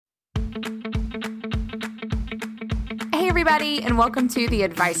everybody, and welcome to the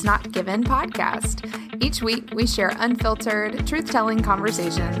Advice Not Given podcast. Each week, we share unfiltered, truth-telling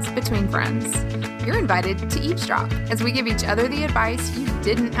conversations between friends. You're invited to eavesdrop as we give each other the advice you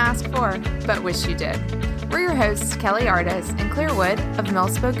didn't ask for, but wish you did. We're your hosts, Kelly Artis and Claire Wood of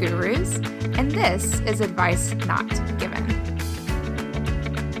Millspo Gurus, and this is Advice Not Given.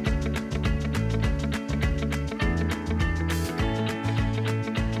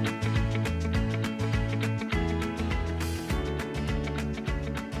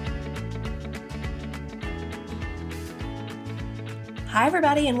 Hi,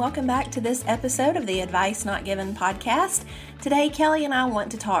 everybody, and welcome back to this episode of the Advice Not Given podcast. Today, Kelly and I want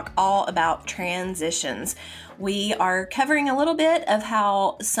to talk all about transitions. We are covering a little bit of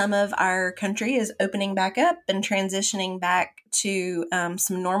how some of our country is opening back up and transitioning back to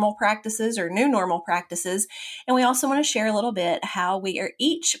some normal practices or new normal practices. And we also want to share a little bit how we are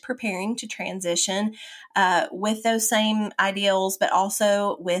each preparing to transition with those same ideals, but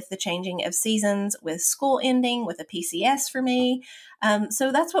also with the changing of seasons, with school ending, with a PCS for me.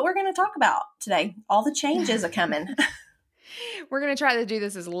 So that's what we're going to talk about today. All the changes are coming. We're going to try to do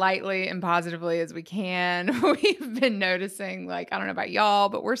this as lightly and positively as we can. We've been noticing, I don't know about y'all,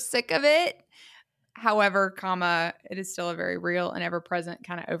 but we're sick of it. However, it is still a very real and ever-present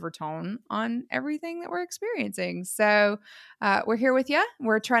kind of overtone on everything that we're experiencing. So we're here with you.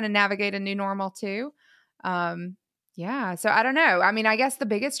 We're trying to navigate a new normal too. So I don't know. I mean, I guess the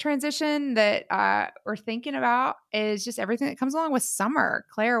biggest transition that we're thinking about is just everything that comes along with summer.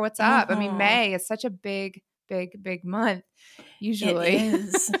 Claire, what's up? I mean, May is such a big month. Usually. It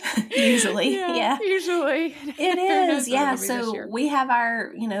is. Usually. Yeah. Usually. It is. Yeah. So we have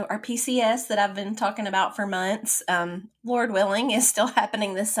our PCS that I've been talking about for months. Lord willing is still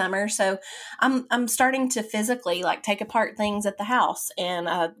happening this summer. So I'm starting to physically take apart things at the house, and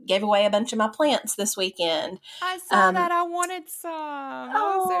gave away a bunch of my plants this weekend. I saw that. I wanted some.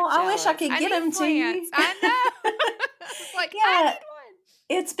 I wish I could get them to you. I know. I need one.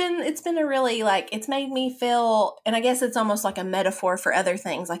 It's been a really, it's made me feel, and I guess it's almost like a metaphor for other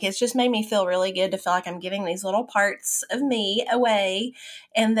things. It's just made me feel really good to feel like I'm giving these little parts of me away,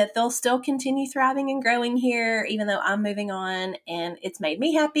 and that they'll still continue thriving and growing here, even though I'm moving on. And it's made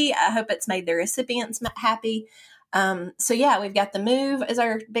me happy. I hope it's made the recipients happy. We've got the move as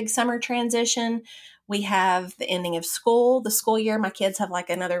our big summer transition. We have the ending of the school year. My kids have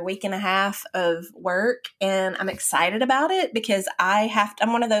another week and a half of work, and I'm excited about it because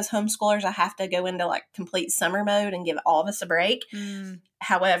I'm one of those homeschoolers. I have to go into complete summer mode and give all of us a break.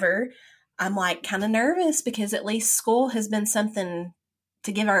 However, I'm kind of nervous because at least school has been something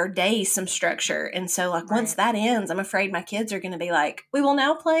to give our days some structure. And so once that ends, I'm afraid my kids are going to be we will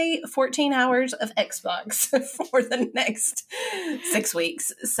now play 14 hours of Xbox for the next 6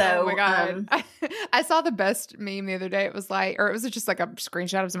 weeks. So, oh my God. I saw the best meme the other day. It was it was just a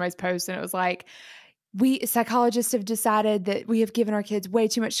screenshot of somebody's post, and it was we psychologists have decided that we have given our kids way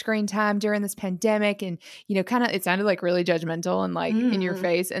too much screen time during this pandemic. And, it sounded really judgmental and in your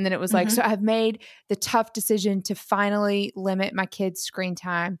face. And then it was so I've made the tough decision to finally limit my kids' screen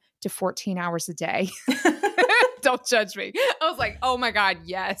time to 14 hours a day. Don't judge me. I was oh my God,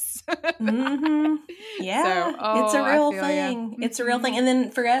 yes. Yeah, it's a real thing. It's a real thing. And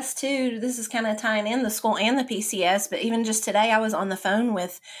then for us too, this is kind of tying in the school and the PCS. But even just today, I was on the phone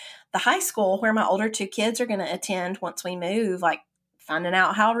with the high school where my older two kids are going to attend once we move, finding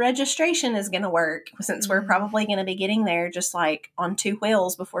out how registration is going to work, since we're probably going to be getting there just on 2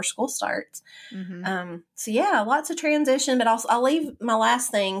 wheels before school starts. Lots of transition, but I'll leave my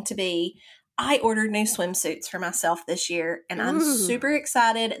last thing to be, I ordered new swimsuits for myself this year, and I'm super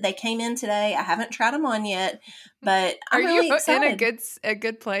excited. They came in today. I haven't tried them on yet, but I'm really excited. In a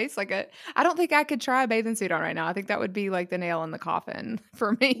good place? I don't think I could try a bathing suit on right now. I think that would be the nail in the coffin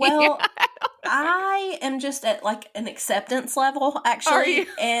for me. Well, I am just at an acceptance level, actually.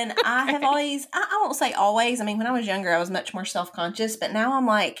 And I have always, I won't say always. I mean, when I was younger, I was much more self-conscious, but now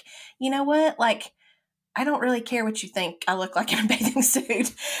I'm you know what? I don't really care what you think I look like in a bathing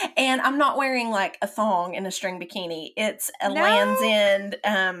suit. And I'm not wearing a thong and a string bikini. It's a Land's End,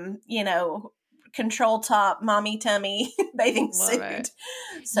 control top, mommy tummy bathing suit. It.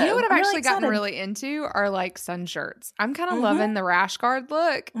 So what I've actually gotten really into are sun shirts. I'm kind of loving the rash guard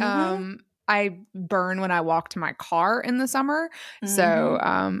look. I burn when I walk to my car in the summer. So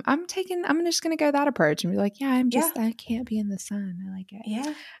I'm just going to go that approach and be I can't be in the sun. I like it.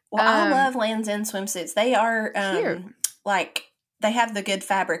 Yeah. Well, I love Land's End swimsuits. They are they have the good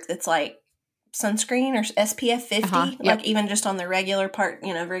fabric that's sunscreen or SPF 50, even just on the regular part,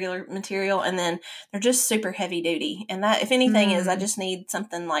 regular material. And then they're just super heavy duty. And that, if anything, is I just need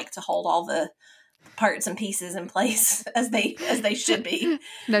something to hold all the parts and pieces in place as they should be.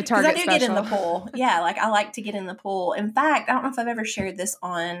 No Because Target I do special. get in the pool. Yeah, like I like to get in the pool. In fact, I don't know if I've ever shared this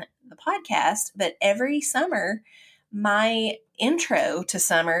on the podcast, but every summer, my intro to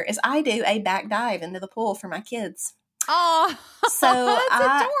summer is I do a back dive into the pool for my kids. Oh, So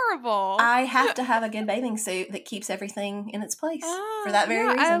that's adorable. I have to have a good bathing suit that keeps everything in its place for that very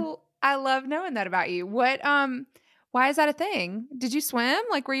reason. I love knowing that about you. Why is that a thing? Did you swim?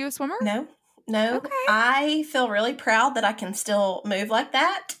 Like, were you a swimmer? No. Okay. I feel really proud that I can still move like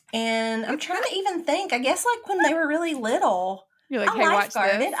that. And I'm trying to even think, I guess like when they were really little, You're like, I hey, watch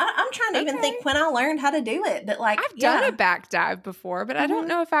lifeguarded. this. I'm trying to even think when I learned how to do it. But like, I've done a back dive before, but I don't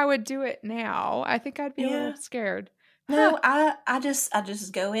know if I would do it now. I think I'd be a little scared. No, I just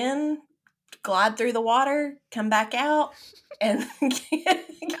go in, glide through the water, come back out, and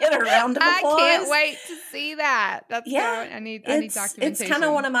get a round of applause. I can't wait to see that. That's I need documentation. It's kind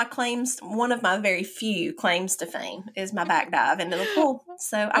of one of my very few claims to fame is my back dive into the pool.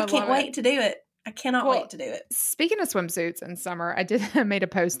 So I can't wait to do it. I cannot wait to do it. Speaking of swimsuits in summer, I made a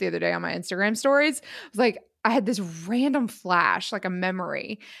post the other day on my Instagram stories. It was like, I had this random flash, like a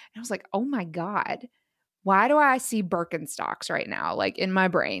memory. And I was like, oh my God, why do I see Birkenstocks right now? Like in my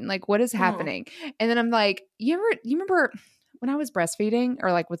brain, like what is happening? And then I'm like, you remember when I was breastfeeding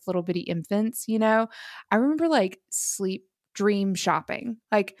or like with little bitty infants, I remember like sleep dream shopping.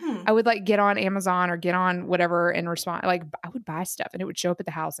 Like I would like get on Amazon or get on whatever and respond. Like I would buy stuff and it would show up at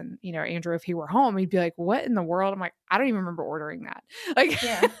the house. And, Andrew, if he were home, he'd be like, what in the world? I'm like, I don't even remember ordering that. Like,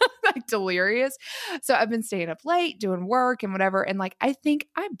 like delirious. So I've been staying up late doing work and whatever. And like, I think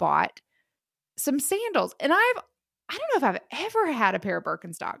I bought some sandals and I don't know if I've ever had a pair of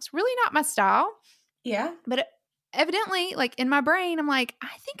Birkenstocks. Really not my style. Yeah. But evidently, like in my brain, I'm like,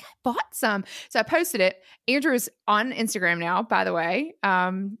 I think I bought some. So I posted it. Andrew's on Instagram now, by the way.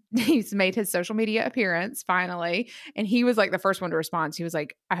 He's made his social media appearance finally. And he was like the first one to respond. He was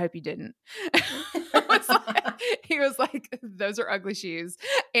like, I hope you didn't. He was like, those are ugly shoes.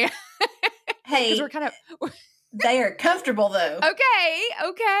 And hey, we're kind of... They are comfortable though. Okay.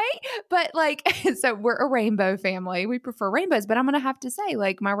 But like, so we're a rainbow family. We prefer rainbows, but I'm going to have to say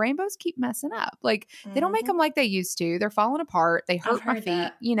like my rainbows keep messing up. Like they don't make them like they used to. They're falling apart. They hurt my feet,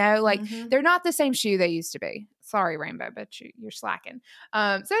 like they're not the same shoe they used to be. Sorry, rainbow, but you're slacking. So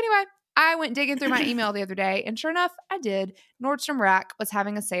anyway, I went digging through my email the other day and sure enough, I did. Nordstrom Rack was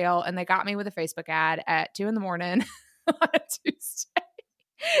having a sale and they got me with a Facebook ad at 2 a.m. on a Tuesday.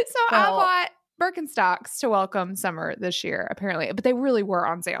 So I bought Birkenstocks to welcome summer this year, apparently, but they really were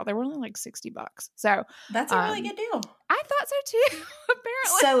on sale. They were only like $60. So that's a really good deal. I thought so too,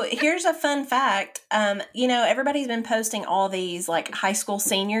 apparently. So here's a fun fact. Everybody's been posting all these like high school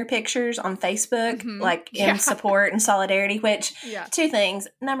senior pictures on Facebook, like in support and solidarity, which two things.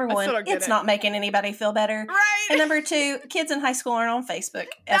 Number one, it's not making anybody feel better. Right. And number two, kids in high school aren't on Facebook.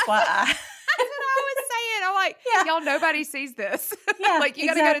 FYI. That's what I was saying. I'm like, y'all, nobody sees this. Yeah, like you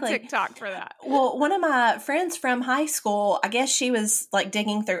got to go to TikTok for that. Well, one of my friends from high school, I guess she was like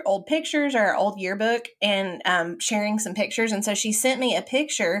digging through old pictures or old yearbook and sharing some pictures. And so she sent me a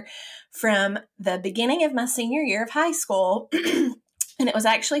picture from the beginning of my senior year of high school. And it was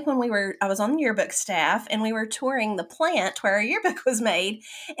actually when I was on the yearbook staff and we were touring the plant where our yearbook was made.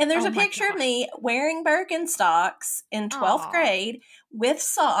 And there's a picture of me wearing Birkenstocks in 12th grade with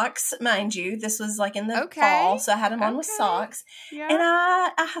socks, mind you. This was like in the fall, so I had them on with socks. Yeah. And I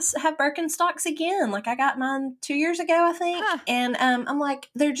have Birkenstocks again. Like I got mine 2 years ago, I think. And I'm like,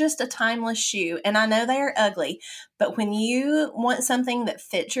 they're just a timeless shoe. And I know they are ugly, but when you want something that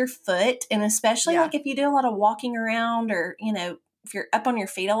fits your foot, and especially like if you do a lot of walking around or, if you're up on your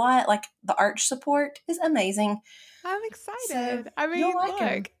feet a lot, like the arch support is amazing. I'm excited. So I mean, look,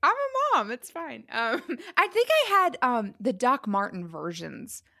 I'm a mom. It's fine. I think I had the Doc Martin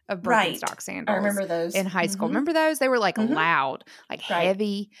versions of Birkenstock sandals. I remember those in high school. Remember those? They were like loud, like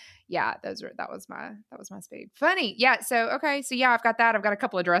heavy. Yeah, that was my speed. Funny. Yeah. So I've got that. I've got a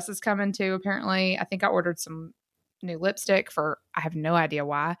couple of dresses coming too. Apparently, I think I ordered some new lipstick I have no idea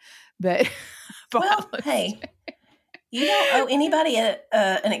why, but hey. You don't owe anybody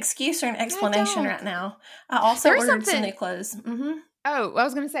an excuse or an explanation right now. I also ordered some new clothes. Mm-hmm. Oh, I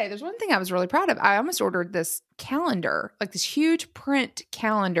was going to say, there's one thing I was really proud of. I almost ordered this calendar, like this huge print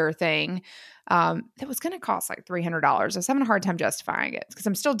calendar thing that was going to cost like $300. I was having a hard time justifying it because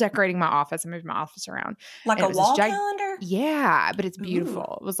I'm still decorating my office. I moved my office around. Like a wall calendar? Yeah, but it's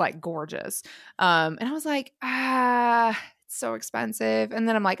beautiful. Ooh. It was like gorgeous. And I was like, so expensive. And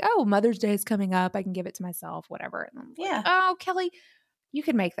then I'm like, oh, Mother's Day is coming up. I can give it to myself, whatever. And I'm like, oh, Kelly, you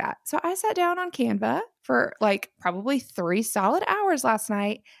can make that. So I sat down on Canva for like probably 3 solid hours last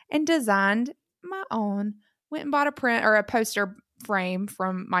night and designed my own. Went and bought a print or a poster frame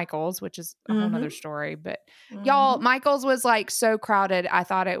from Michael's, which is a whole nother story. But y'all, Michael's was like so crowded. I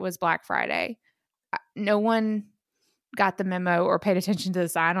thought it was Black Friday. No one got the memo or paid attention to the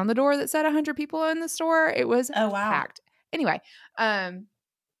sign on the door that said 100 people in the store. It was packed. Anyway, but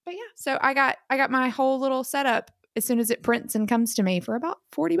yeah, so I got my whole little setup as soon as it prints and comes to me for about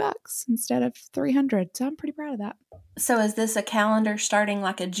 $40 instead of $300. So I'm pretty proud of that. So is this a calendar starting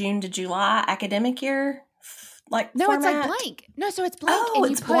like a June to July academic year? No, format? It's like blank. No, so it's blank. Oh,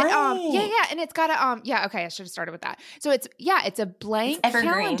 and it's you put, blank. yeah, and it's got a, okay, I should have started with that. So it's a blank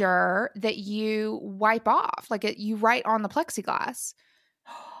calendar that you wipe off. Like you write on the plexiglass.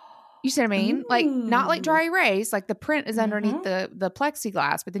 You see what I mean? Ooh. Like not like dry erase, like the print is underneath the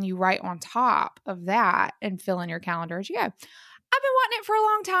plexiglass, but then you write on top of that and fill in your calendar as you go. I've been wanting it for a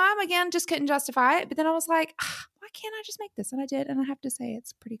long time. Again, just couldn't justify it. But then I was like, why can't I just make this? And I did. And I have to say,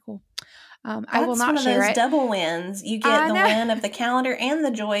 it's pretty cool. I will not share it. That's one of those double wins. You get the win of the calendar and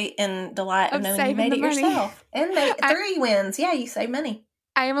the joy and delight of knowing you made it yourself. And 3 wins. Yeah, you save money.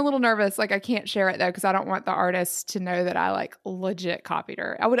 I am a little nervous. Like I can't share it though because I don't want the artist to know that I like legit copied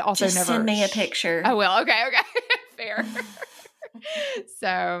her. I would also just send me a picture. I will. Okay. Fair.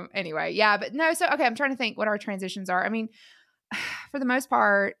 So anyway, yeah, but no. So okay, I'm trying to think what our transitions are. I mean, for the most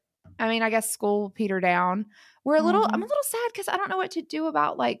part, I guess school petered down. I'm a little sad because I don't know what to do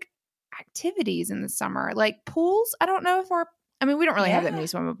about like activities in the summer, like pools. I don't know if we don't really have that many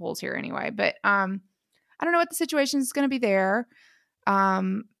swimming pools here anyway, but I don't know what the situation is going to be there.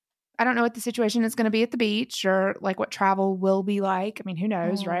 I don't know what the situation is going to be at the beach or like what travel will be like. I mean, who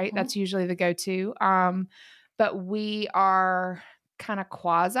knows, right? That's usually the go-to. But we are kind of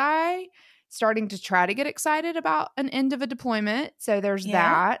quasi starting to try to get excited about an end of a deployment. So there's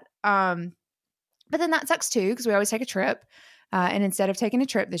that. But then that sucks too, because we always take a trip. And instead of taking a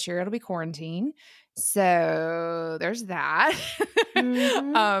trip this year, it'll be quarantine. So there's that.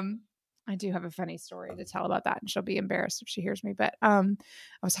 I do have a funny story to tell about that, and she'll be embarrassed if she hears me. But I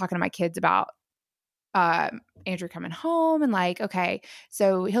was talking to my kids about Andrew coming home and like, okay,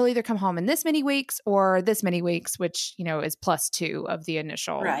 so he'll either come home in this many weeks or this many weeks, which, is +2 of the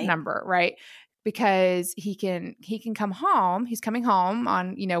initial number, right? Because he can come home. He's coming home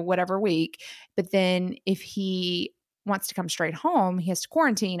on, whatever week. But then if he wants to come straight home, he has to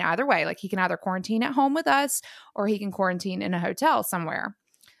quarantine either way. Like he can either quarantine at home with us or he can quarantine in a hotel somewhere.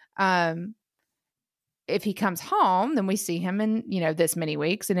 If he comes home, then we see him in, this many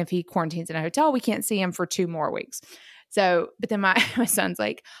weeks. And if he quarantines in a hotel, we can't see him for 2 more weeks. So, but then my son's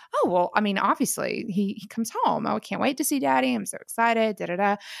like, oh, well, obviously he comes home. Oh, I can't wait to see daddy. I'm so excited.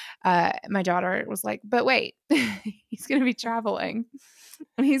 My daughter was like, but wait, he's going to be traveling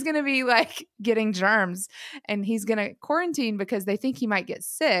and he's going to be like getting germs and he's going to quarantine because they think he might get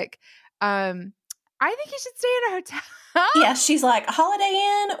sick. I think he should stay in a hotel. Yeah, she's like,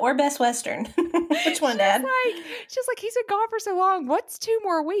 Holiday Inn or Best Western? Which one, Dad? She's like, he's been gone for so long. What's 2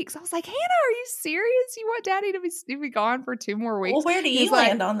 more weeks? I was like, Hannah, are you serious? You want daddy to be gone for 2 more weeks? Well, where do you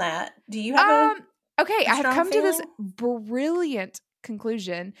land on that? Do you have okay, I have come to this brilliant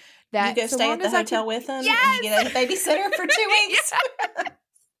conclusion that you go stay at the hotel with him and you get a babysitter for 2 weeks?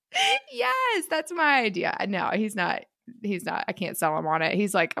 Yes, that's my idea. No, he's not. I can't sell him on it.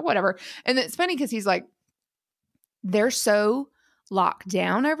 He's like, whatever. And it's funny because he's like, they're so locked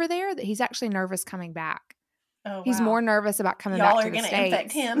down over there that he's actually nervous coming back. Oh, wow. He's more nervous about coming back to the States. Y'all are going to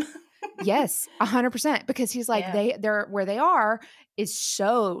infect him. Yes, 100%. Because he's like, they're where they are is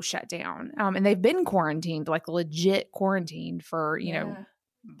so shut down. And they've been quarantined, like legit quarantined for,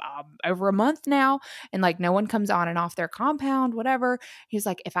 over a month now. And like no one comes on and off their compound, whatever. He's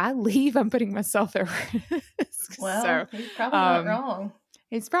like, if I leave, I'm putting myself at risk. Well, so, he's probably not wrong.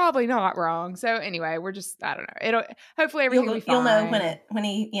 It's probably not wrong. So anyway, we're just, I don't know. It'll hopefully everything will be fine. You'll know when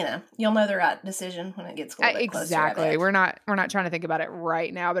you'll know the right decision when it gets a little bit closer. Exactly. We're not trying to think about it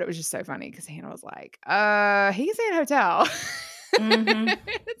right now, but it was just so funny because Hannah was like, he can stay in a hotel.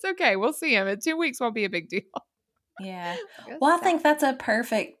 It's okay. We'll see him. In 2 weeks won't be a big deal. Yeah. Well, I think that's a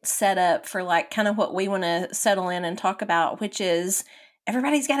perfect setup for like kind of what we want to settle in and talk about, which is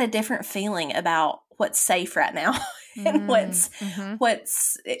everybody's got a different feeling about what's safe right now and what's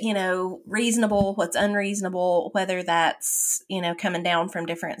reasonable, what's unreasonable, whether that's, coming down from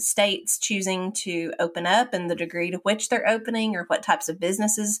different states choosing to open up and the degree to which they're opening or what types of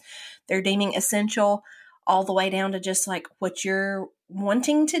businesses they're deeming essential, all the way down to just like what you're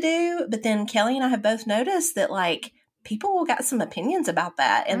wanting to do. But then Kelly and I have both noticed that like people got some opinions about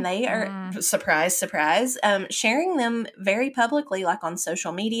that and they are surprise, sharing them very publicly, like on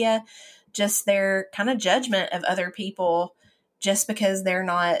social media, just their kind of judgment of other people just because they're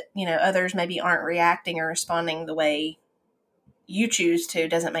not, others maybe aren't reacting or responding the way you choose to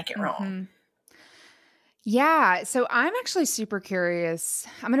doesn't make it wrong. Yeah. So I'm actually super curious.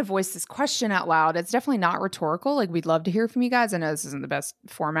 I'm going to voice this question out loud. It's definitely not rhetorical. Like, we'd love to hear from you guys. I know this isn't the best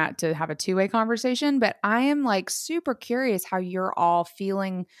format to have a two-way conversation, but I am like super curious how you're all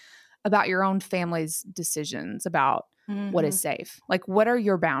feeling about your own family's decisions about what is safe. Like, what are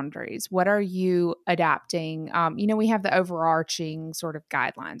your boundaries? What are you adapting? We have the overarching sort of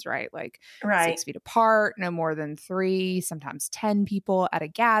guidelines, right? Like 6 feet apart, no more than 3, sometimes 10 people at a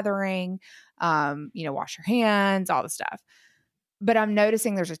gathering, wash your hands, all the stuff. But I'm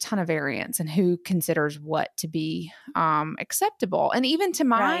noticing there's a ton of variance in who considers what to be acceptable. And even to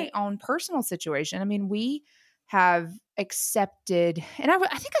my own personal situation, I mean, we have accepted, and I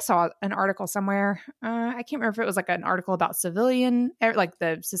think I saw an article somewhere. I can't remember if it was like an article about civilian, like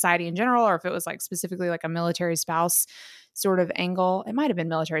the society in general, or if it was like specifically like a military spouse sort of angle. It might have been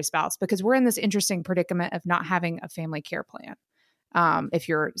military spouse, because we're in this interesting predicament of not having a family care plan if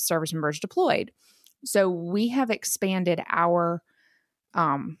your service member is deployed. So we have expanded our,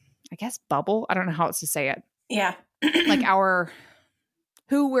 I guess, bubble. I don't know how else to say it. Yeah. Like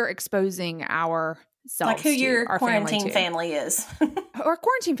who we're exposing our selves, like who your quarantine family is. Or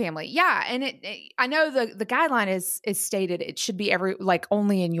quarantine family. Yeah. And I know the guideline is stated it should be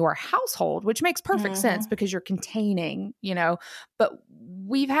only in your household, which makes perfect sense because you're containing, but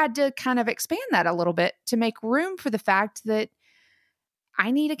we've had to kind of expand that a little bit to make room for the fact that I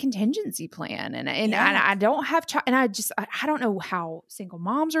need a contingency plan, and I don't have and I don't know how single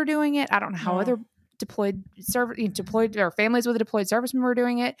moms are doing it. I don't know how other deployed or families with a deployed service member are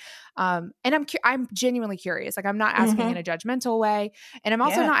doing it. And I'm genuinely curious. Like, I'm not asking in a judgmental way, and I'm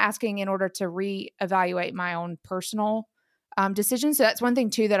also not asking in order to reevaluate my own personal decisions. So that's one thing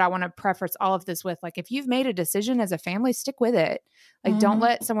too that I want to preface all of this with. Like, if you've made a decision as a family, stick with it. Like, don't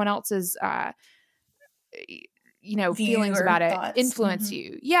let someone else's feelings about thoughts. It influence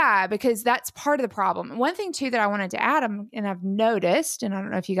you. Yeah, because that's part of the problem. One thing too that I wanted to add, and I've noticed, and I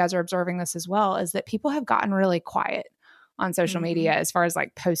don't know if you guys are observing this as well, is that people have gotten really quiet on social media as far as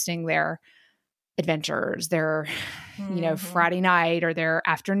like posting their adventures, their, Friday night or their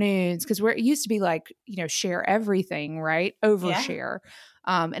afternoons. Cause it used to be like, share everything, right? Overshare.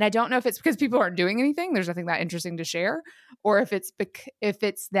 And I don't know if it's because people aren't doing anything. There's nothing that interesting to share, or if it's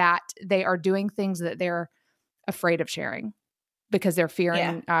that they are doing things that they're afraid of sharing because they're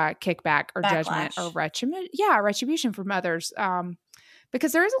fearing kickback or Backlash. Judgment or retribution from others.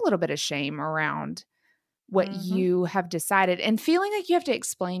 Because there is a little bit of shame around what you have decided and feeling like you have to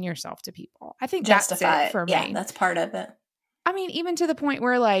explain yourself to people. I think Justify that's it for me. Yeah, that's part of it. I mean, even to the point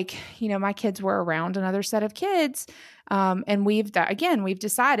where, like, my kids were around another set of kids. And we've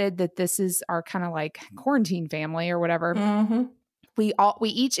decided that this is our kind of like quarantine family or whatever. We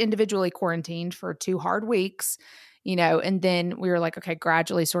each individually quarantined for 2 hard weeks, and then we were like, okay,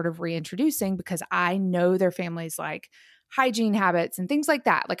 gradually sort of reintroducing, because I know their families like hygiene habits and things like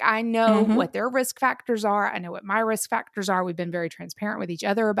that. Like, I know what their risk factors are. I know what my risk factors are. We've been very transparent with each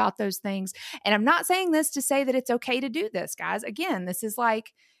other about those things. And I'm not saying this to say that it's okay to do this, guys. Again, this is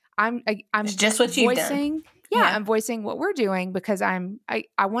like, I'm it's just what you've done. Yeah, I'm voicing what we're doing because I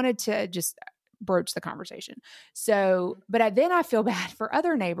wanted to just broach the conversation. So, but then I feel bad for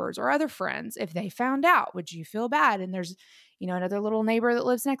other neighbors or other friends. If they found out, would you feel bad? And there's, another little neighbor that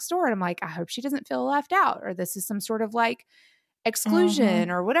lives next door. And I'm like, I hope she doesn't feel left out, or this is some sort of like exclusion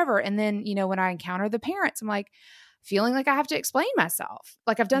or whatever. And then, when I encounter the parents, I'm like feeling like I have to explain myself.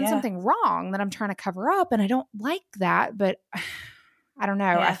 Like I've done something wrong that I'm trying to cover up, and I don't like that, but I don't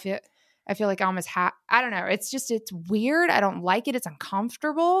know. I feel like I almost I don't know. It's weird. I don't like it. It's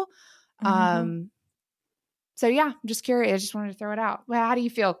uncomfortable. So yeah, I'm just curious. I just wanted to throw it out. Well, how do you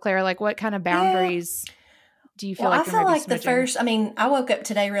feel, Claire? Like, what kind of boundaries do you feel like? I feel like I woke up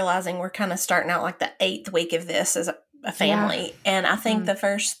today realizing we're kind of starting out like the 8th week of this as a family. Yeah. And I think the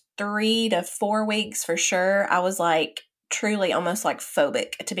first 3 to 4 weeks for sure, I was like truly almost like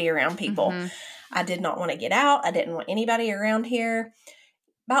phobic to be around people. I did not want to get out. I didn't want anybody around here.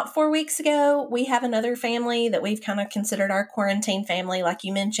 About 4 weeks ago, we have another family that we've kind of considered our quarantine family. Like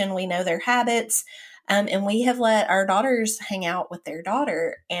you mentioned, we know their habits. And we have let our daughters hang out with their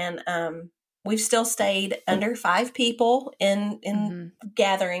daughter. And we've still stayed under 5 people in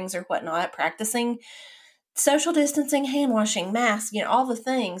gatherings or whatnot, practicing social distancing, hand washing, masks, all the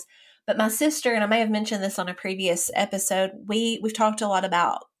things. But my sister, and I may have mentioned this on a previous episode, we've talked a lot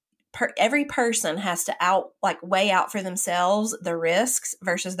about every person has to weigh out for themselves the risks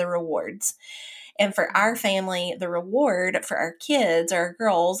versus the rewards. And for our family, the reward for our kids, our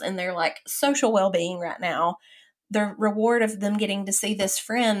girls, and their like social well-being right now, the reward of them getting to see this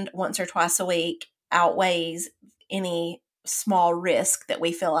friend once or twice a week outweighs any small risk that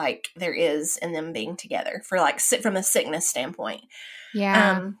we feel like there is in them being together for like from a sickness standpoint.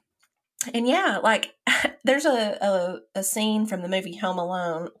 Yeah. And yeah, like there's a scene from the movie Home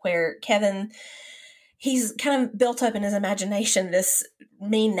Alone where Kevin, he's kind of built up in his imagination this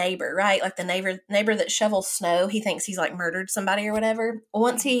mean neighbor, right? Like the neighbor that shovels snow. He thinks he's like murdered somebody or whatever.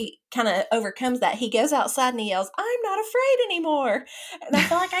 Once he kind of overcomes that, he goes outside and he yells, "I'm not afraid anymore." And I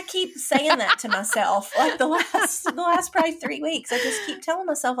feel like I keep saying that to myself. Like the last probably 3 weeks, I just keep telling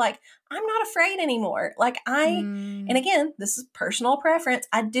myself like, I'm not afraid anymore. Like and again, this is personal preference.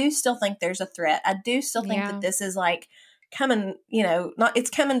 I do still think there's a threat. I do still think that this is like coming, it's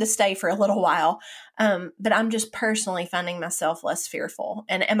coming to stay for a little while. But I'm just personally finding myself less fearful.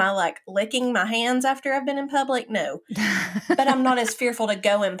 And am I like licking my hands after I've been in public? No, but I'm not as fearful to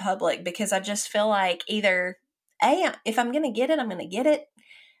go in public because I just feel like either if I'm going to get it, I'm going to get it.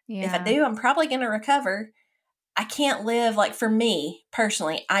 Yeah. If I do, I'm probably going to recover. I can't live like, for me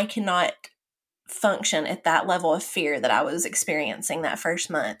personally, I cannot function at that level of fear that I was experiencing that first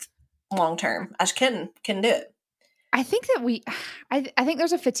month long term. I just couldn't do it. I think that I think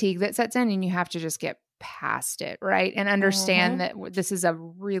there's a fatigue that sets in and you have to just get past it, right? And understand that this is a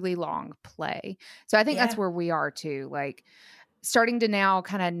really long play. So I think that's where we are too. Like starting to now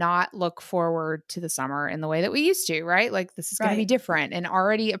kind of not look forward to the summer in the way that we used to, right? Like this is going to be different and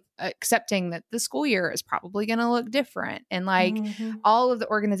already accepting that the school year is probably going to look different. And like all of the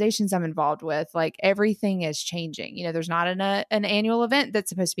organizations I'm involved with, like everything is changing. There's not an annual event that's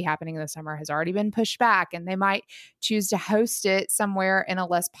supposed to be happening in the summer has already been pushed back and they might choose to host it somewhere in a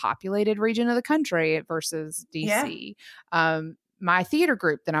less populated region of the country versus DC. Yeah. My theater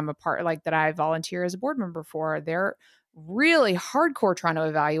group that I'm a part, like that I volunteer as a board member for, they're really hardcore trying to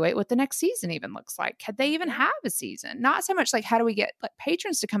evaluate what the next season even looks like. Could they even have a season? Not so much like how do we get like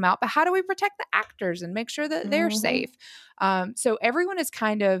patrons to come out, but how do we protect the actors and make sure that they're safe? So everyone is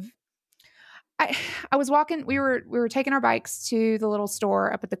kind of, I was walking, we were taking our bikes to the little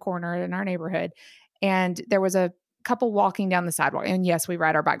store up at the corner in our neighborhood. And there was a couple walking down the sidewalk. And yes, we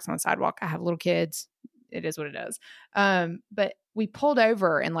ride our bikes on the sidewalk. I have little kids. It is what it is. But we pulled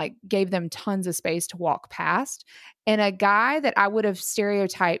over and like gave them tons of space to walk past. And a guy that I would have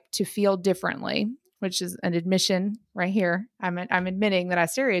stereotyped to feel differently, which is an admission right here. I'm admitting that I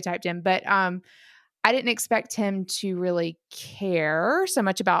stereotyped him, but I didn't expect him to really care so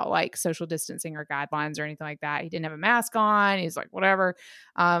much about like social distancing or guidelines or anything like that. He didn't have a mask on. He's like, whatever.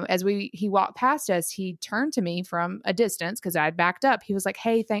 As he walked past us, he turned to me from a distance because I had backed up. He was like,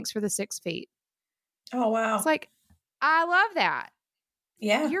 "Hey, thanks for the 6 feet." Oh, wow. It's like, I love that.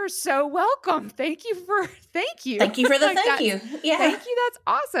 Yeah. You're so welcome. Thank you for the thank you. Yeah. Thank you. That's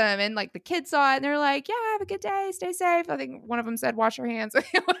awesome. And like the kids saw it and they're like, yeah, have a good day. Stay safe. I think one of them said, wash your hands,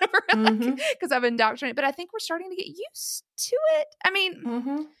 whatever, because I've been indoctrinated. But I think we're starting to get used to it. I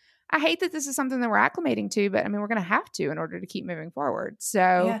mean, I hate that this is something that we're acclimating to, but I mean, we're going to have to in order to keep moving forward.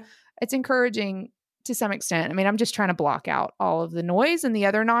 So it's encouraging to some extent. I mean, I'm just trying to block out all of the noise and the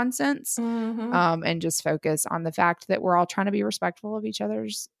other nonsense and just focus on the fact that we're all trying to be respectful of each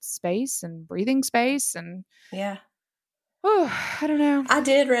other's space and breathing space. And I don't know. I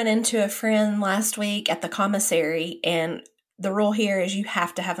did run into a friend last week at the commissary, and the rule here is you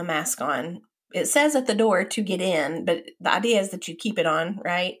have to have a mask on. It says at the door to get in, but the idea is that you keep it on,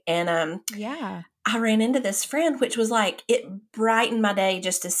 right? And I ran into this friend, which was like, it brightened my day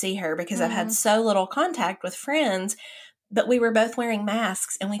just to see her because I've had so little contact with friends, but we were both wearing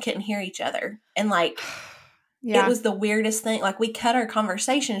masks and we couldn't hear each other. And like, it was the weirdest thing. Like we cut our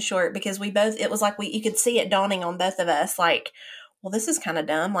conversation short because it was like you could see it dawning on both of us. Like, well, this is kind of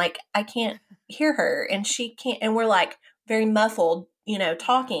dumb. Like I can't hear her and she can't, and we're like very muffled,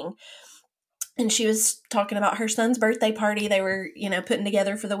 talking. And she was talking about her son's birthday party they were, putting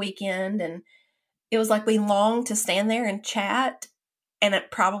together for the weekend. And it was like we longed to stand there and chat, and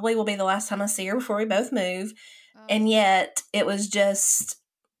it probably will be the last time I see her before we both move. And yet it was just,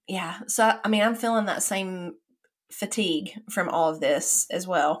 So, I mean, I'm feeling that same fatigue from all of this as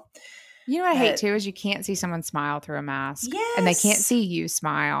well. You know what I hate too is you can't see someone smile through a mask. Yes. And they can't see you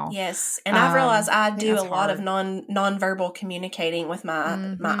smile. Yes. And I've realized I do a lot of nonverbal communicating with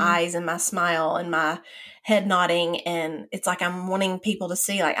my eyes and my smile and my head nodding. And it's like I'm wanting people to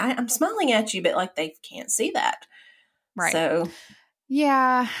see, like, I'm smiling at you, but like they can't see that. Right. So,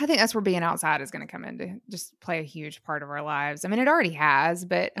 yeah, I think that's where being outside is going to come in to just play a huge part of our lives. I mean, it already has,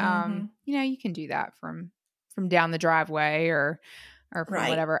 but, you can do that from down the driveway or from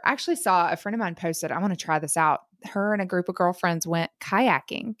whatever. I actually saw a friend of mine posted, I want to try this out. Her and a group of girlfriends went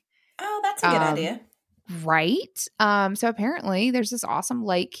kayaking. Oh, that's a good idea. Right. So apparently there's this awesome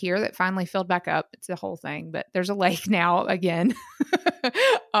lake here that finally filled back up. It's a whole thing, but there's a lake now again.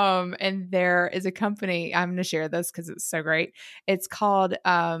 And there is a company, I'm going to share this because it's so great. It's called,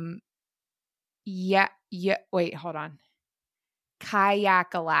 wait, hold on.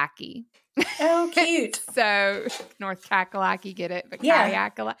 Kayakalaki. Oh, cute. So North Kakalaki, get it? But Yeah.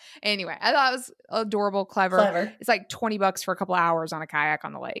 Kayakalaki. Anyway, I thought it was adorable, clever. It's like $20 for a couple of hours on a kayak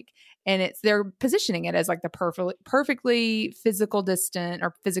on the lake. And they're positioning it as like the perfectly physically distant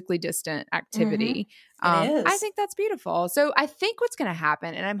activity. It is. I think that's beautiful. So I think what's going to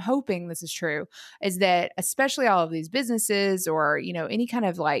happen, and I'm hoping this is true, is that especially all of these businesses or, any kind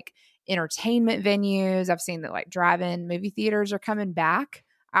of like entertainment venues, I've seen that like drive-in movie theaters are coming back.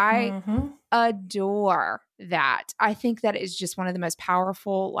 I adore that. I think that is just one of the most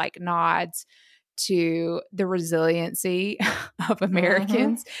powerful like nods to the resiliency of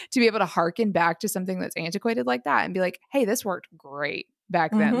Americans to be able to hearken back to something that's antiquated like that and be like, hey, this worked great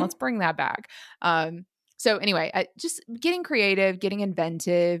back then. Let's bring that back. So anyway, just getting creative, getting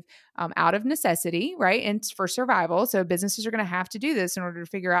inventive out of necessity, right? And for survival. So businesses are going to have to do this in order to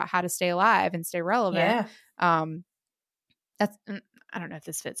figure out how to stay alive and stay relevant. Yeah. I don't know if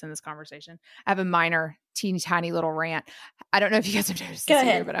this fits in this conversation. I have a minor, teeny tiny little rant. I don't know if you guys have noticed this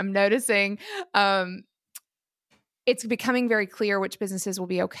either, but I'm noticing it's becoming very clear which businesses will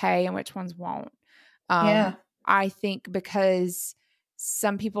be okay and which ones won't. I think because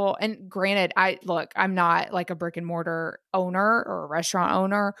some people, and granted, I'm not like a brick and mortar owner or a restaurant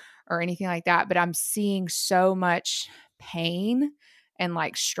owner or anything like that, but I'm seeing so much pain and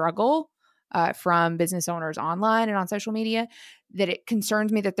like struggle from business owners online and on social media that it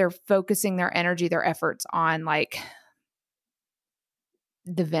concerns me that they're focusing their energy, their efforts on like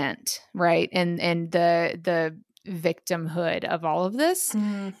the vent, right? And the victimhood of all of this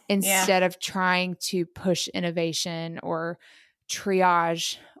instead of trying to push innovation or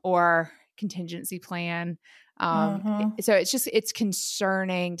triage or contingency plan. So it's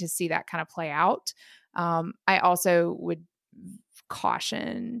concerning to see that kind of play out. I also would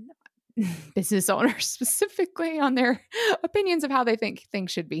caution business owners specifically on their opinions of how they think things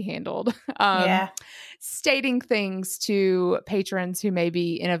should be handled. Stating things to patrons who may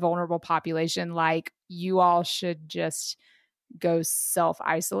be in a vulnerable population, like you all should just go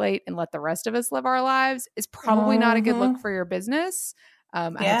self-isolate and let the rest of us live our lives, is probably not a good look for your business.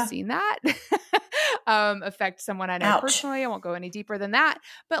 I have seen that affect someone I know personally. I won't go any deeper than that,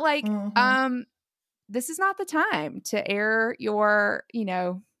 but like, this is not the time to air your,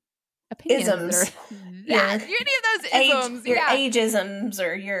 opinions. Isms. Any of those isms. Your ageisms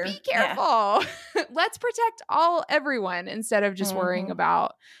or your... Be careful. Let's protect everyone instead of just worrying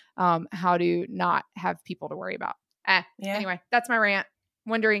about how to not have people to worry about. Anyway, that's my rant.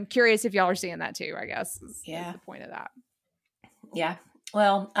 Curious if y'all are seeing that too, I guess is the point of that. Yeah.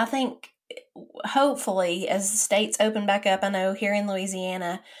 Well, I think hopefully as the states open back up, I know here in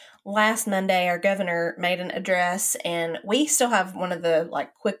Louisiana, last Monday, our governor made an address, and we still have one of the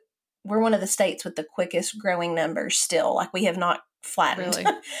we're one of the states with the quickest growing numbers still. Like we have not flattened. Really?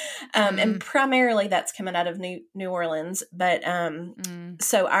 And primarily that's coming out of New Orleans. But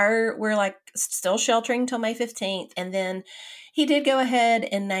so we're like still sheltering till May 15th. And then he did go ahead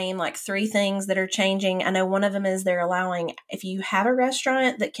and name like 3 things that are changing. I know one of them is they're allowing, if you have a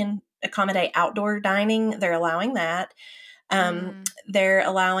restaurant that can accommodate outdoor dining, they're allowing that. They're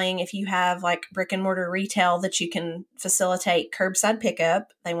allowing, if you have like brick and mortar retail, that you can facilitate curbside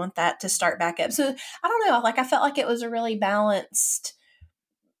pickup. They want that to start back up. So I don't know, like I felt like it was a really balanced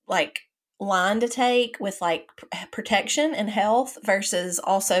like line to take with like protection and health versus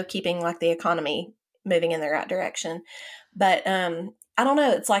also keeping like the economy moving in the right direction. But I don't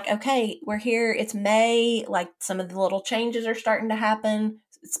know. It's like, okay, we're here. It's May. Like some of the little changes are starting to happen.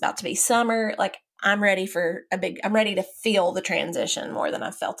 It's about to be summer. Like I'm ready to feel the transition more than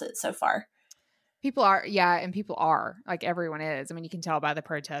I've felt it so far. People are, and people are, like everyone is. I mean, you can tell by the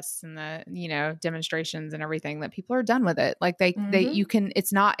protests and the, demonstrations and everything that people are done with it. Like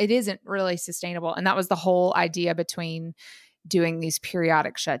it isn't really sustainable. And that was the whole idea between doing these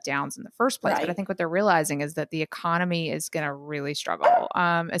periodic shutdowns in the first place. Right. But I think what they're realizing is that the economy is going to really struggle.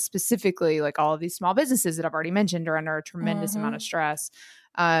 Specifically, like all of these small businesses that I've already mentioned are under a tremendous amount of stress.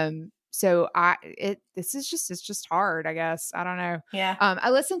 So it's just hard, I guess. I don't know. Yeah. I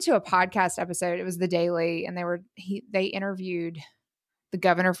listened to a podcast episode. It was The Daily, and they interviewed the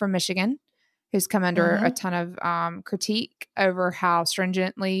governor from Michigan who's come under a ton of critique over how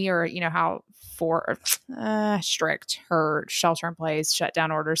stringently or, how strict her shelter in place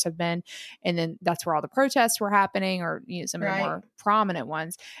shutdown orders have been. And then that's where all the protests were happening, or, some of the more prominent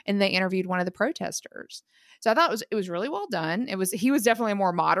ones. And they interviewed one of the protesters. So I thought it was really well done. He was definitely a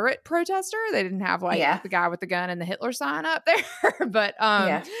more moderate protester. They didn't have the guy with the gun and the Hitler sign up there, but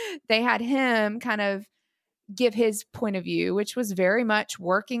they had him kind of give his point of view, which was very much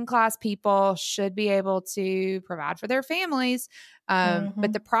working class people should be able to provide for their families.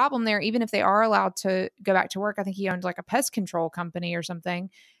 But the problem there, even if they are allowed to go back to work, I think he owned like a pest control company or something.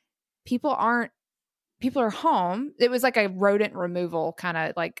 People are home. It was like a rodent removal kind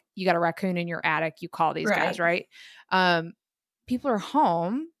of like, you got a raccoon in your attic, you call these guys, right? People are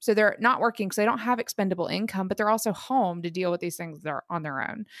home, so they're not working because they don't have expendable income, but they're also home to deal with these things that are on their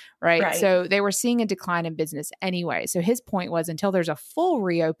own, right? So they were seeing a decline in business anyway. So his point was, until there's a full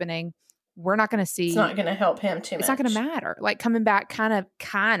reopening, we're not going to see. It's not going to help him too much. It's not going to matter. Like coming back kind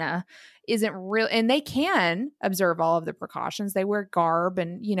of isn't real. And they can observe all of the precautions. They wear garb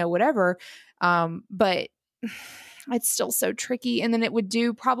and, whatever. But it's still so tricky. And then it would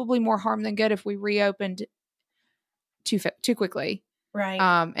do probably more harm than good if we reopened too quickly, right?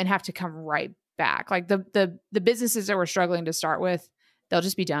 And have to come right back. Like the businesses that we're struggling to start with, they'll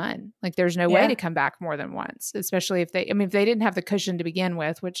just be done. Like there's no way to come back more than once, especially if they didn't have the cushion to begin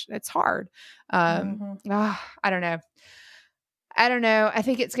with, which it's hard. I don't know. I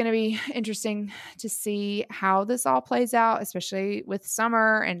think it's going to be interesting to see how this all plays out, especially with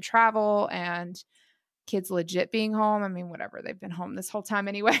summer and travel and kids legit being home. I mean, whatever, they've been home this whole time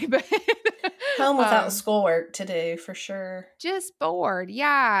anyway, but home without schoolwork to do for sure. Just bored.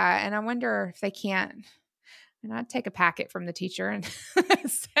 Yeah. And I wonder if they can't, and I'd take a packet from the teacher and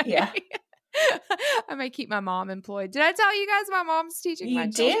say, I may keep my mom employed. Did I tell you guys my mom's teaching my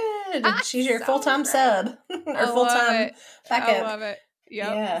children? You did. She's your full-time sub or full-time backup. I love it. Yep,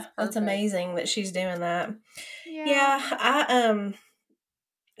 yeah. That's amazing that she's doing that.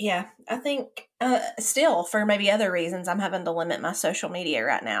 I think still for maybe other reasons, I'm having to limit my social media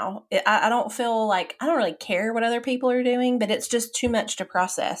right now. I don't feel like, I don't really care what other people are doing, but it's just too much to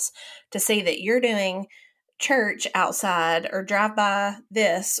process to see that you're doing church outside or drive by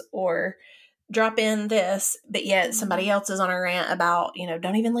this or drop in this, but yet somebody else is on a rant about,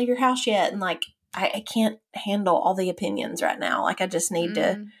 don't even leave your house yet. And like, I can't handle all the opinions right now. Like I just need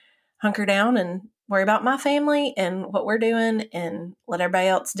to hunker down and worry about my family and what we're doing and let everybody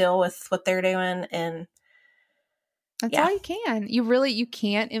else deal with what they're doing. And that's all you can. You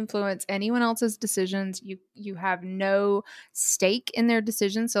can't influence anyone else's decisions. You have no stake in their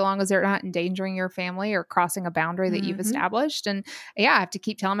decisions so long as they're not endangering your family or crossing a boundary that you've established. And I have to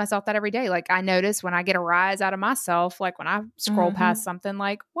keep telling myself that every day. Like I notice when I get a rise out of myself, like when I scroll past something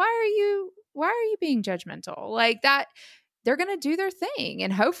like, why are you being judgmental? Like that, they're going to do their thing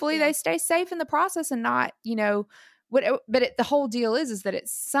and hopefully they stay safe in the process and not, the whole deal is that it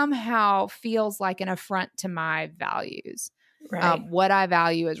somehow feels like an affront to my values. Right. What I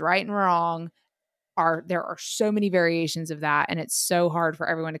value is right and wrong. There are so many variations of that, and it's so hard for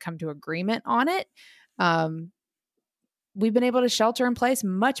everyone to come to agreement on it. We've been able to shelter in place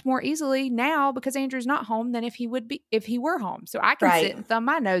much more easily now because Andrew's not home than if he were home. So I can sit and thumb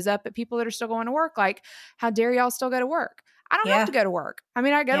my nose up at people that are still going to work. Like, how dare y'all still go to work? I don't have to go to work. I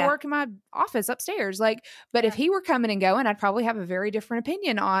mean, I go to work in my office upstairs. Like, but if he were coming and going, I'd probably have a very different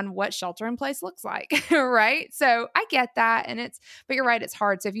opinion on what shelter in place looks like. Right. So I get that. But you're right. It's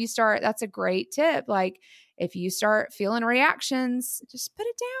hard. So if you start, that's a great tip. Like if you start feeling reactions, just put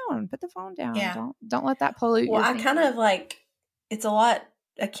it down, put the phone down. Yeah. Don't let that pollute your I thinking. kind of like, it's a lot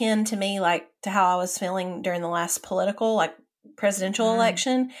akin to me, like to how I was feeling during the last presidential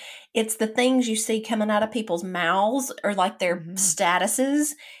election. It's the things you see coming out of people's mouths or like their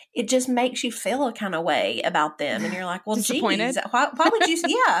statuses. It just makes you feel a kind of way about them. And you're like, well, geez, why would you,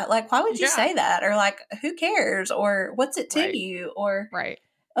 why would you say that? Or like, who cares? Or what's it to you? Or,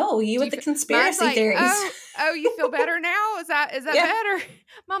 oh, you with the conspiracy theories. Oh, you feel better now? Is that better?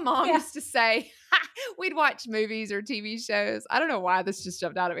 My mom used to say, we'd watch movies or TV shows. I don't know why this just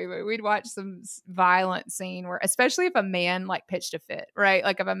jumped out at me, but we'd watch some violent scene where, especially if a man like pitched a fit, right?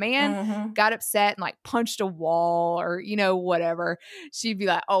 Like if a man got upset and like punched a wall or, whatever, she'd be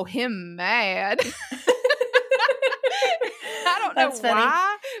like, oh, him mad. I don't know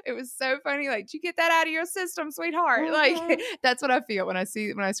why. It was so funny. Like, did you get that out of your system, sweetheart? Like, that's what I feel when I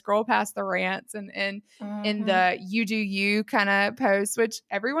scroll past the rants and in the you do you kind of posts, which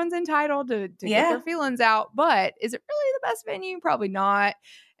everyone's entitled to get their feelings out. But is it really the best venue? Probably not.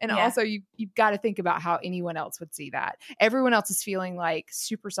 And Yeah. also you've got to think about how anyone else would see that. Everyone else is feeling like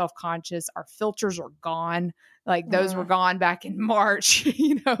super self-conscious. Our filters are gone. Like those were gone back in March,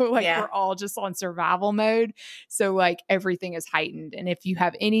 like Yeah. we're all just on survival mode. So like everything is heightened. And if you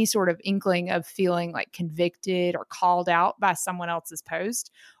have any sort of inkling of feeling like convicted or called out by someone else's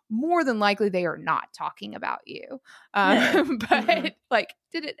post, more than likely they are not talking about you. No. But like,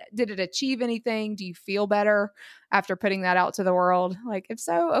 did it achieve anything? Do you feel better after putting that out to the world? Like, if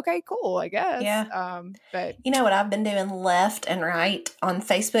so, okay, cool, I guess. Yeah. But you know what I've been doing left and right on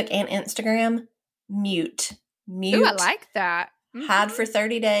Facebook and Instagram? Mute. Ooh, I like that. Hide for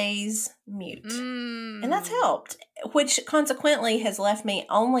 30 days, mute. And that's helped, which consequently has left me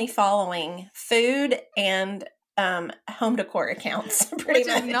only following food and home decor accounts. Pretty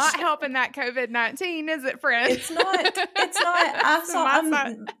much. Is not helping that COVID-19, is it, friend? It's not.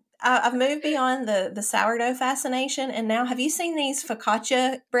 I've moved beyond the sourdough fascination, and now have you seen these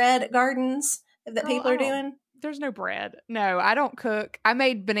focaccia bread gardens that people are doing? There's no bread. No, I don't cook. I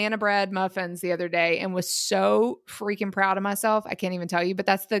made banana bread muffins the other day and was so freaking proud of myself. I can't even tell you, but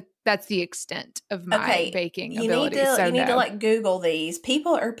that's the extent of my baking ability. You need to like Google these.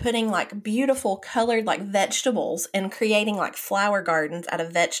 People are putting like beautiful colored like vegetables and creating like flower gardens out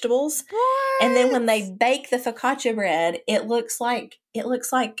of vegetables. What? And then when they bake the focaccia bread, it looks like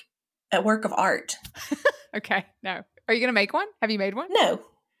a work of art. Okay. No. Are you going to make one? Have you made one? No.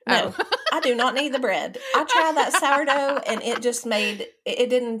 I do not need the bread. I tried that sourdough and it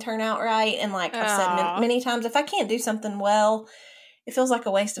didn't turn out right. And like I've said many times, if I can't do something well, it feels like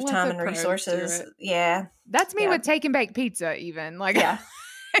a waste of time and resources. Yeah. That's me with take and bake pizza even. Like, yeah.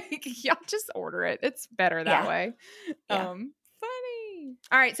 Y'all just order it. It's better that way. Yeah. Funny.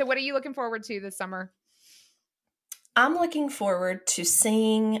 All right. So what are you looking forward to this summer? I'm looking forward to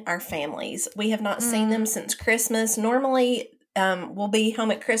seeing our families. We have not seen them since Christmas. Normally, we'll be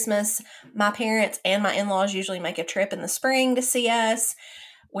home at Christmas. My parents and my in-laws usually make a trip in the spring to see us.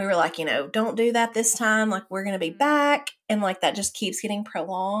 We were like, don't do that this time. Like, we're going to be back. And like, that just keeps getting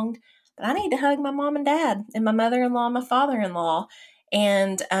prolonged. But I need to hug my mom and dad and my mother-in-law and my father-in-law.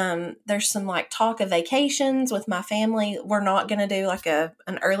 And there's some like talk of vacations with my family. We're not going to do like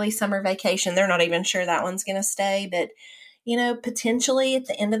an early summer vacation. They're not even sure that one's going to stay. But potentially at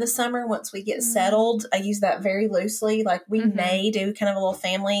the end of the summer, once we get settled, I use that very loosely. Like we may do kind of a little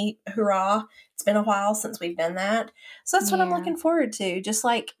family hurrah. It's been a while since we've done that. So that's what I'm looking forward to. Just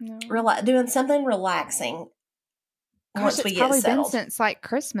like doing something relaxing once we get settled. It's probably been since like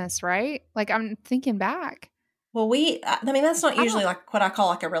Christmas, right? Like I'm thinking back. Well, that's not usually like what I call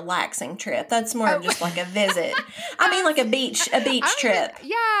like a relaxing trip. That's more of just like a visit. I mean, like a beach trip.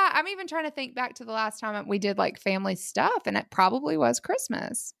 I'm even trying to think back to the last time we did like family stuff, and it probably was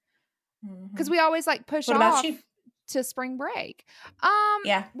Christmas. Because we always like push off to spring break.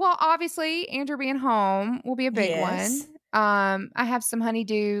 Yeah. Well, obviously, Andrew being home will be a big one. I have some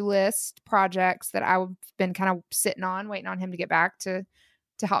honeydew list projects that I've been kind of sitting on, waiting on him to get back to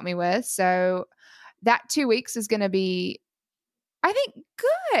help me with. So that 2 weeks is going to be, I think,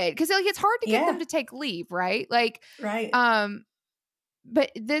 good because like it's hard to get them to take leave, right? Like, right.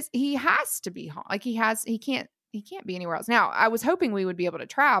 But he has to be home. Like he can't be anywhere else. Now, I was hoping we would be able to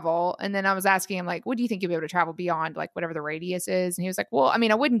travel, and then I was asking him like, "What do you think you'll be able to travel beyond like whatever the radius is?" And he was like, "Well, I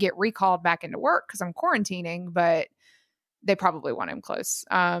mean, I wouldn't get recalled back into work because I'm quarantining, but." They probably want him close,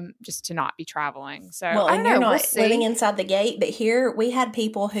 just to not be traveling. So, well, and you're not living inside the gate, but here we had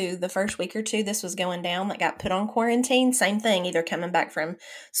people who the first week or two this was going down that got put on quarantine. Same thing, either coming back from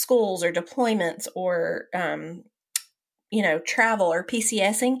schools or deployments or, travel or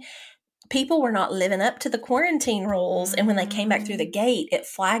PCSing. People were not living up to the quarantine rules, and when they came back through the gate, it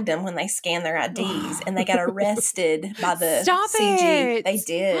flagged them when they scanned their IDs, and they got arrested by the CG. They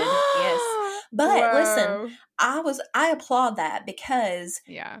did, yes. But listen, I applaud that because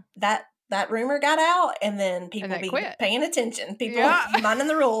that rumor got out, and then people be paying attention. People minding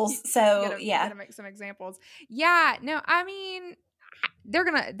the rules. So gotta make some examples. Yeah, no, I mean they're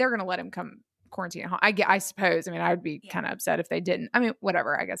gonna let him come quarantine at home. I suppose. I mean, I would be kind of upset if they didn't. I mean,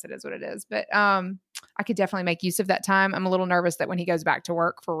 whatever. I guess it is what it is. But I could definitely make use of that time. I'm a little nervous that when he goes back to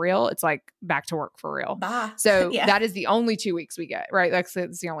work for real, it's like back to work for real. Bye. So that is the only 2 weeks we get, right? That's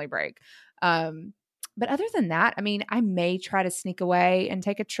the only break. But other than that, I mean, I may try to sneak away and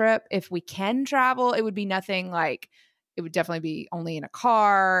take a trip. If we can travel, it would be nothing like, it would definitely be only in a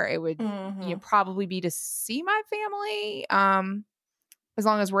car. It would probably be to see my family. As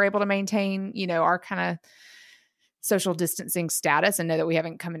long as we're able to maintain, our kind of social distancing status and know that we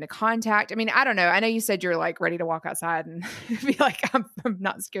haven't come into contact. I mean, I don't know. I know you said you're like ready to walk outside and be like, I'm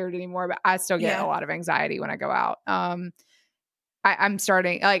not scared anymore, but I still get a lot of anxiety when I go out. I'm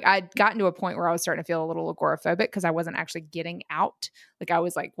starting, like, I'd gotten to a point where I was starting to feel a little agoraphobic because I wasn't actually getting out. Like, I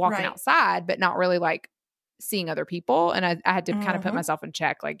was like walking outside, but not really like seeing other people. And I had to kind of put myself in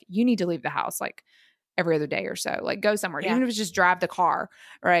check. Like, you need to leave the house like every other day or so, like go somewhere, even if it's just drive the car,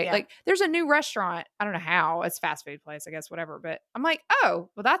 right? Like, there's a new restaurant. I don't know how, it's a fast food place, I guess, whatever. But I'm like, oh,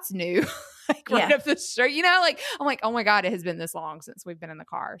 well, that's new. Like right up the street, you know, like, I'm like, oh my God, it has been this long since we've been in the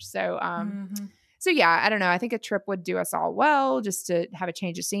car. So, so yeah, I don't know. I think a trip would do us all well, just to have a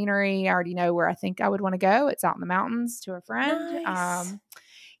change of scenery. I already know where I think I would want to go. It's out in the mountains to a friend. Nice.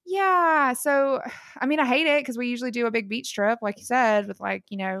 Yeah. So, I mean, I hate it because we usually do a big beach trip, like you said, with like,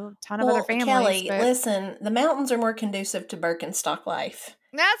 you know, a ton of other families. Kelly, listen, the mountains are more conducive to Birkenstock life.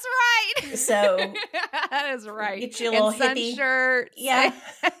 That's right. So that is right. Get you a little hippie shirt. Yeah.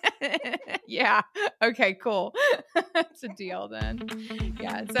 Yeah. Okay, cool. It's a deal then.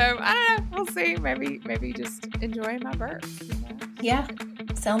 Yeah. So I don't know. We'll see. Maybe just enjoy my birth. You know? Yeah.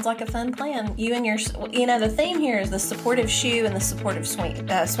 Sounds like a fun plan. You and your, you know, the theme here is the supportive shoe and the supportive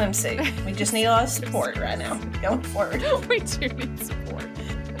swimsuit. We just need a lot of support right now going forward. We do need support.